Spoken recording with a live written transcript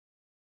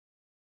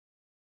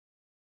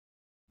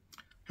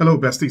Hello,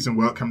 besties, and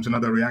welcome to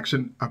another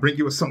reaction. I bring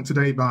you a song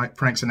today by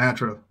Frank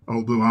Sinatra,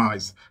 Old Blue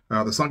Eyes.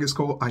 The song is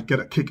called I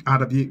Get a Kick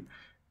Out of You.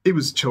 It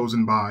was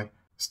chosen by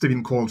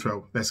Stephen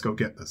Qualtrough. Let's go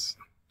get this.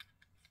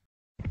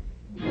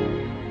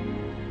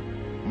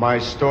 My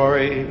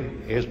story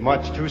is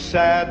much too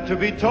sad to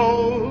be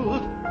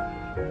told,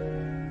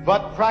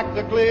 but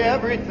practically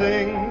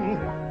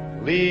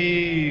everything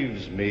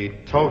leaves me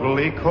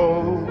totally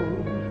cold.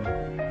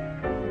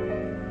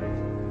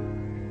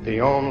 The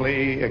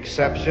only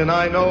exception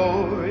I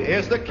know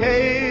is the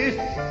case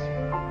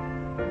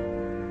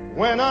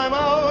when I'm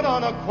out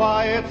on a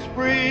quiet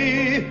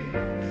spree,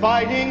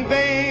 fighting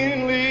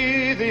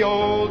vainly the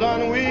old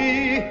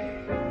ennui.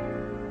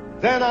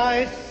 Then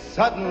I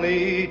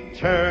suddenly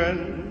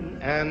turn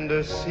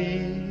and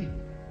see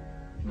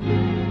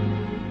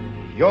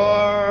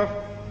your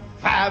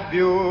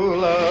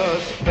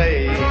fabulous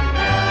face.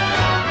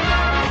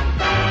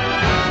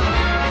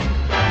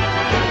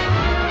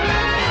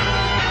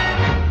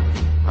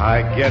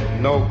 I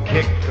get no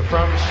kick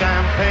from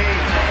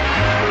champagne.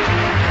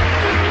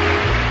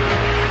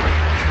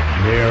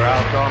 Mere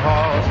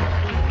alcohol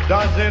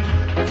doesn't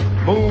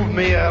move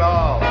me at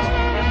all.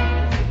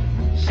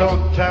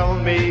 So tell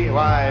me,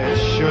 why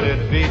should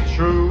it be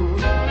true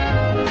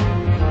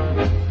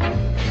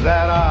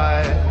that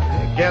I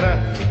get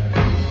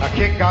a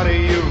kick out of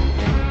you?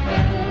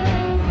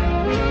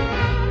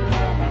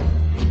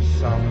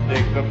 Some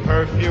dig the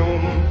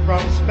perfume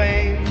from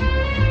Spain.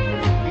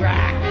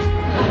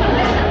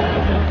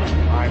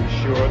 I'm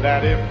sure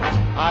that if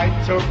I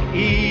took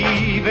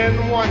even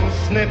one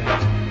sniff,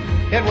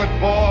 it would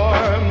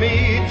bore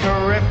me to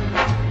rip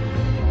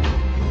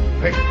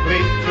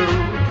quickly too.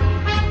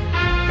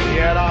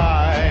 Yet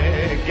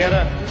I get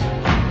a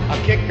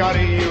kick out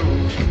of you.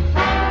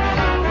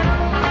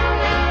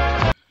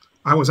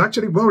 I was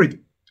actually worried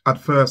at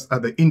first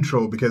at the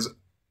intro because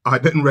I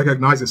didn't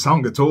recognize the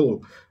song at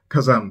all.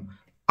 Because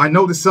I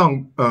know the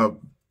song,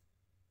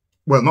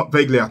 well, not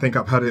vaguely, I think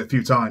I've heard it a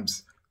few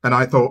times. And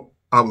I thought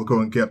I will go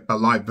and get a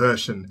live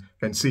version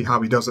and see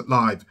how he does it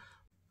live.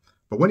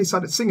 But when he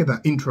started singing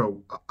that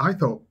intro, I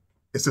thought,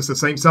 it's just the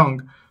same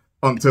song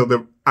until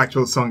the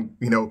actual song,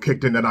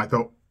 kicked in. And I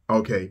thought,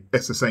 okay,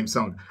 it's the same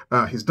song.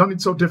 He's done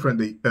it so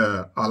differently.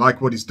 I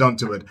like what he's done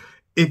to it.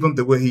 Even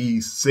the way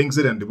he sings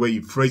it and the way he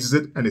phrases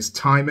it and his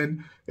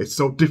timing, it's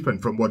so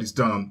different from what he's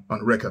done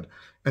on record.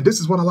 And this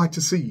is what I like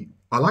to see.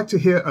 I like to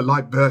hear a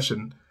live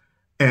version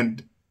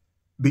and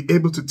be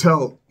able to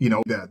tell,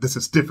 that this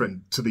is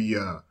different to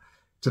the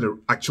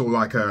actual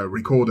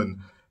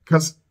recording,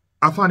 because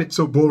I find it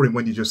so boring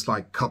when you just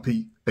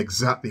copy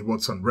exactly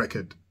what's on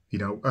record.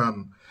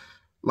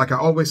 Like I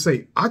always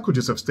say, I could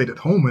just have stayed at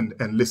home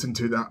and listened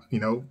to that,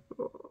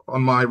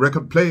 on my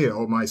record player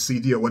or my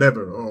CD or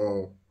whatever,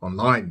 or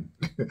online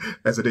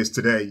as it is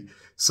today.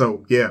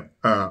 So yeah,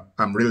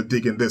 I'm really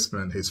digging this,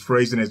 man. His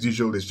phrasing as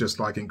usual is just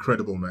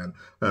incredible, man.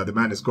 The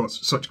man has got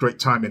such great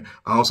timing.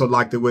 I also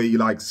like the way he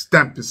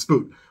stamp his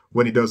foot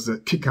when he does the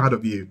kick out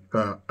of you.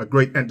 A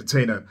great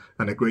entertainer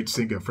and a great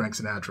singer, Frank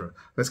Sinatra.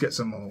 Let's get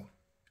some more.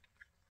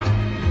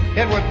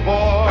 It would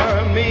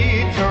bore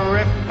me to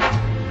rip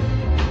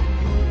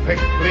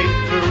quickly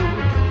through,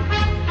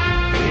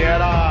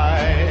 yet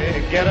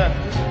I get a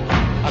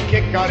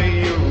kick out of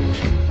you.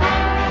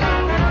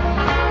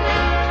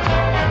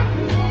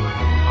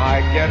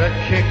 I get a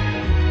kick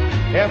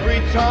every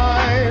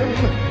time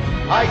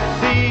I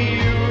see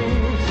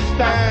you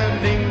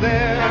standing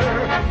there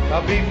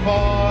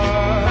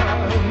before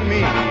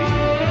me.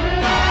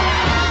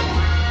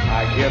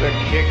 I get a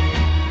kick,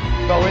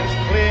 though it's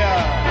clear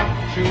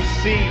to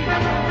see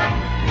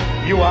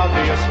you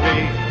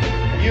obviously,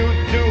 you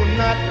do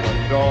not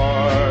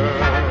adore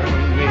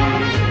me.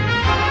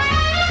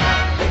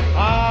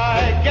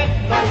 I get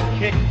no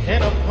kick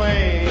in a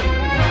plane,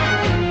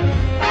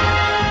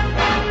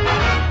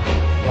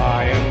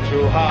 flying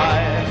too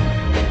high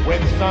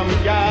with some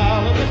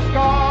gal in the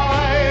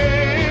sky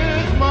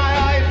is my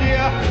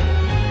idea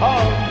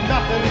of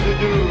nothing to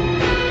do.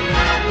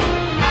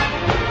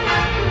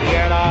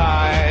 Yet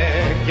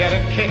I get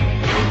a kick.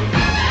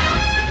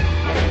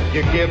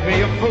 You give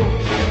me a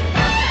boot,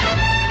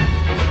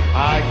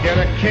 I get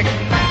a kick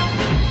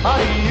out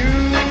of you.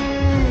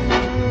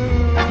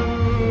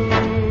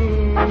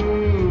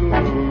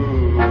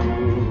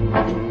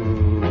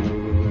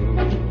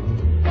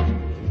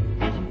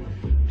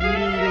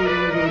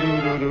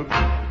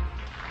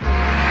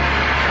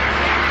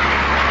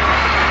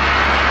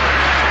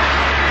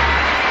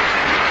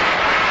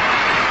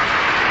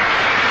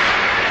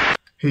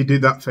 He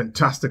did that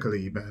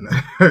fantastically, man.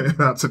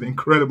 That's an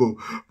incredible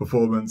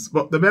performance.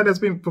 But the man has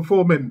been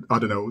performing, I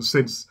don't know,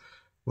 since,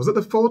 was it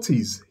the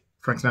 40s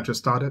Frank Sinatra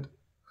started?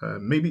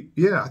 Maybe,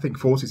 yeah, I think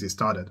 40s he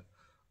started.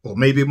 Or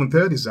maybe even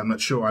 30s, I'm not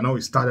sure. I know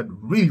he started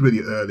really,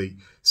 really early.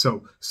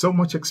 So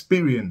much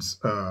experience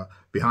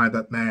behind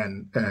that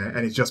man.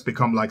 And it's just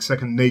become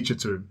second nature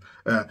to him.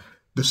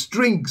 The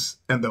strings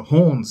and the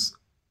horns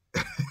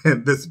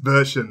in this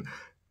version,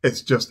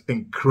 it's just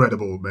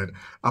incredible, man.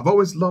 I've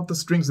always loved the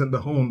strings and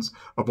the horns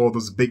of all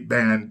those big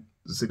bands,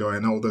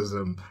 and all those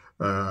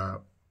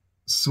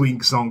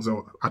swing songs,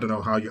 or I don't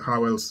know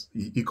how else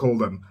you call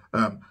them.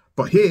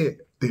 But here,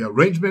 the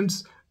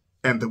arrangements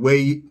and the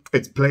way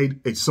it's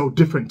played, it's so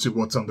different to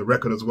what's on the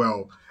record as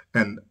well.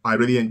 And I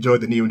really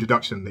enjoyed the new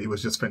introduction. It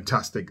was just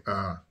fantastic.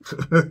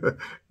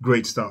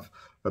 Great stuff.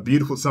 A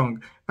beautiful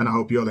song, and I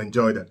hope you all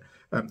enjoyed it.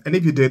 And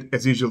if you did,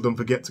 as usual, don't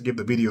forget to give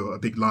the video a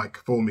big like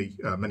for me.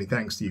 Many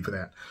thanks to you for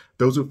that.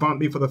 Those who found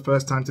me for the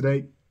first time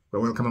today,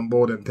 well, welcome on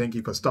board and thank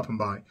you for stopping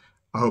by.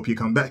 I hope you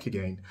come back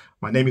again.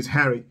 My name is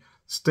Harry.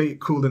 Stay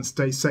cool and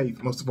stay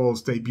safe. Most of all,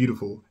 stay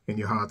beautiful in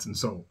your hearts and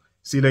soul.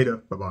 See you later.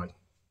 Bye-bye.